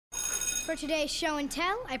For today's show and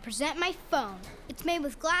tell, I present my phone. It's made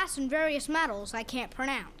with glass and various metals I can't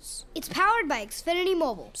pronounce. It's powered by Xfinity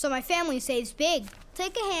Mobile, so my family saves big.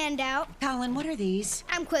 Take a handout. Colin, what are these?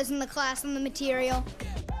 I'm quizzing the class on the material.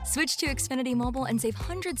 Switch to Xfinity Mobile and save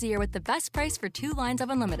hundreds a year with the best price for 2 lines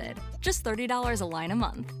of unlimited. Just $30 a line a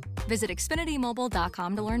month. Visit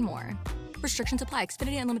XfinityMobile.com to learn more. Restrictions apply.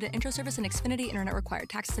 Xfinity Unlimited intro service and Xfinity Internet required.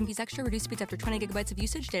 Taxes and fees extra. Reduced speeds after 20 gigabytes of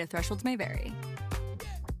usage. Data thresholds may vary.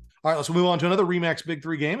 All right, let's move on to another RE/MAX Big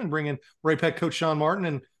Three game and bring in Ray-Pec coach Sean Martin.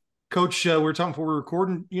 And Coach, we were talking before we were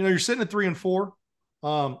recording. You know, you're sitting at 3-4.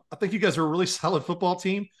 I think you guys are a really solid football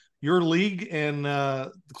team. Your league and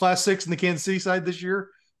the Class 6 in the Kansas City side this year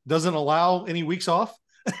doesn't allow any weeks off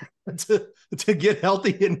to get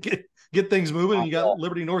healthy and get things moving. And you got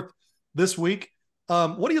Liberty North this week.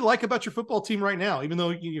 What do you like about your football team right now? Even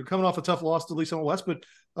though you're coming off a tough loss to Lee's on the West, but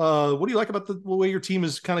what do you like about the way your team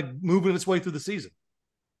is kind of moving its way through the season?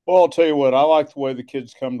 Well, I'll tell you what, I like the way the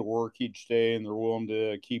kids come to work each day and they're willing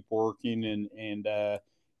to keep working. And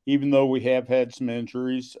even though we have had some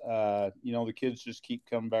injuries, the kids just keep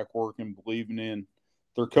coming back working, believing in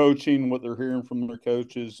their coaching, what they're hearing from their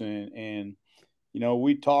coaches. And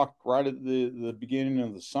we talked right at the beginning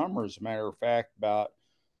of the summer, as a matter of fact, about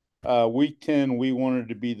week 10, we wanted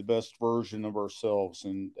to be the best version of ourselves.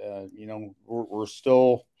 And,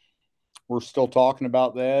 we're still talking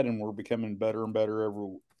about that, and we're becoming better and better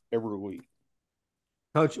every week.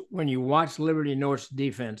 Coach, when you watch Liberty North's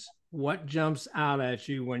defense, what jumps out at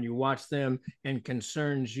you when you watch them and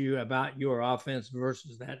concerns you about your offense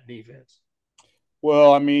versus that defense?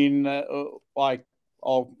 Well, I mean,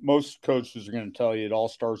 most coaches are going to tell you, it all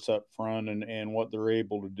starts up front and what they're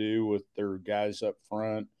able to do with their guys up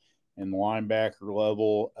front and the linebacker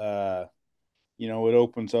level. It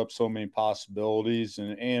opens up so many possibilities,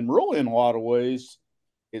 and really in a lot of ways,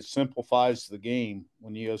 it simplifies the game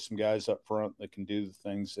when you have some guys up front that can do the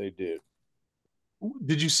things they do.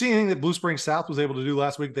 Did you see anything that Blue Springs South was able to do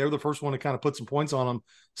last week? They were the first one to kind of put some points on them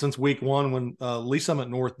since week 1 when Lee Summit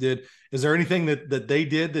North did. Is there anything that they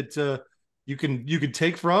did that you could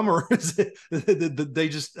take from, or is it that they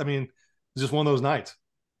just, it's just one of those nights?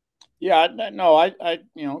 Yeah, no, I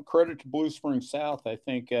credit to Blue Springs South. I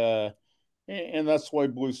think, and that's the way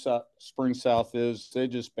Blue Springs South is. They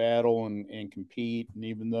just battle and compete. And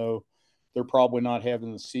even though they're probably not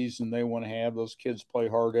having the season they want to have, those kids play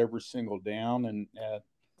hard every single down. And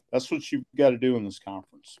that's what you've got to do in this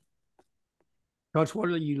conference. Coach, what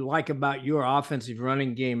do you like about your offensive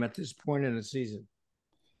running game at this point in the season?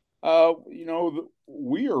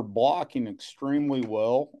 We are blocking extremely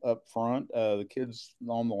well up front. The kids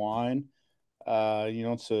on the line,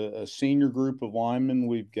 it's a senior group of linemen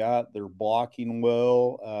we've got. They're blocking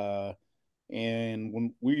well. And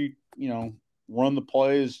when we, run the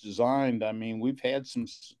play as designed, we've had some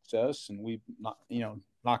success, and we've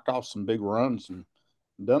knocked off some big runs and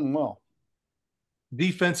done well.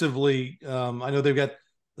 Defensively, I know they've got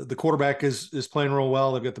the quarterback is playing real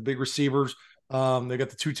well. They've got the big receivers. They've got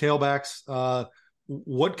the 2 tailbacks.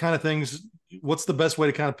 What kind of things, what's the best way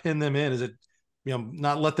to kind of pin them in? Is it,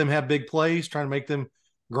 not let them have big plays, trying to make them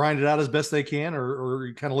grind it out as best they can, or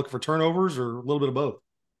you kind of look for turnovers, or a little bit of both?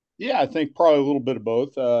 Yeah, I think probably a little bit of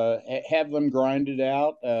both. Have them grind it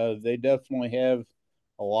out. They definitely have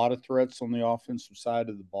a lot of threats on the offensive side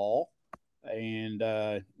of the ball. And,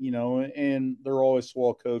 and they're always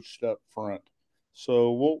well coached up front.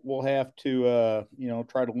 So we'll have to,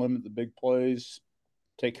 try to limit the big plays,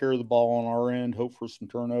 take care of the ball on our end, hope for some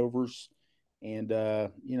turnovers, and,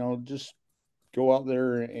 just go out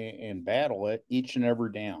there and battle it each and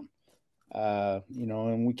every down.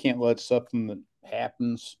 And we can't let something that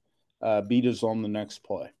happens beat us on the next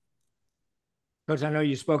play. Coach, I know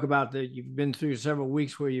you spoke about that you've been through several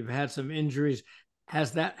weeks where you've had some injuries.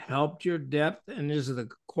 Has that helped your depth, and is the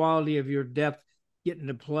quality of your depth getting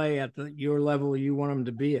to play at your level you want them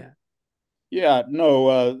to be at? Yeah,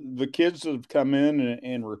 no, the kids that have come in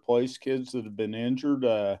and replaced kids that have been injured,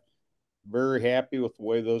 very happy with the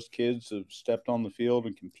way those kids have stepped on the field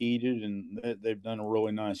and competed, and they've done a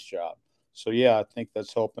really nice job. So, yeah, I think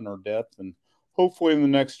that's helping our depth, and hopefully in the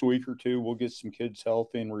next week or two we'll get some kids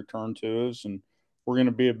healthy and return to us, and we're going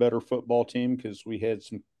to be a better football team because we had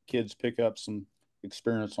some kids pick up some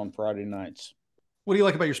experience on Friday nights. What do you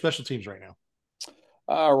like about your special teams right now?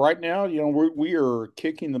 Right now, we are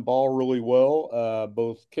kicking the ball really well,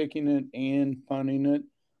 both kicking it and punting it.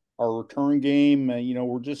 Our return game,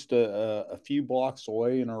 we're just a few blocks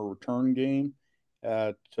away in our return game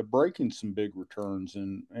to breaking some big returns,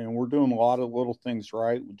 and we're doing a lot of little things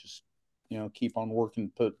right. We just, keep on working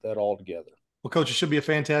to put that all together. Well, Coach, it should be a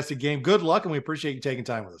fantastic game. Good luck, and we appreciate you taking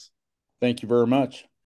time with us. Thank you very much.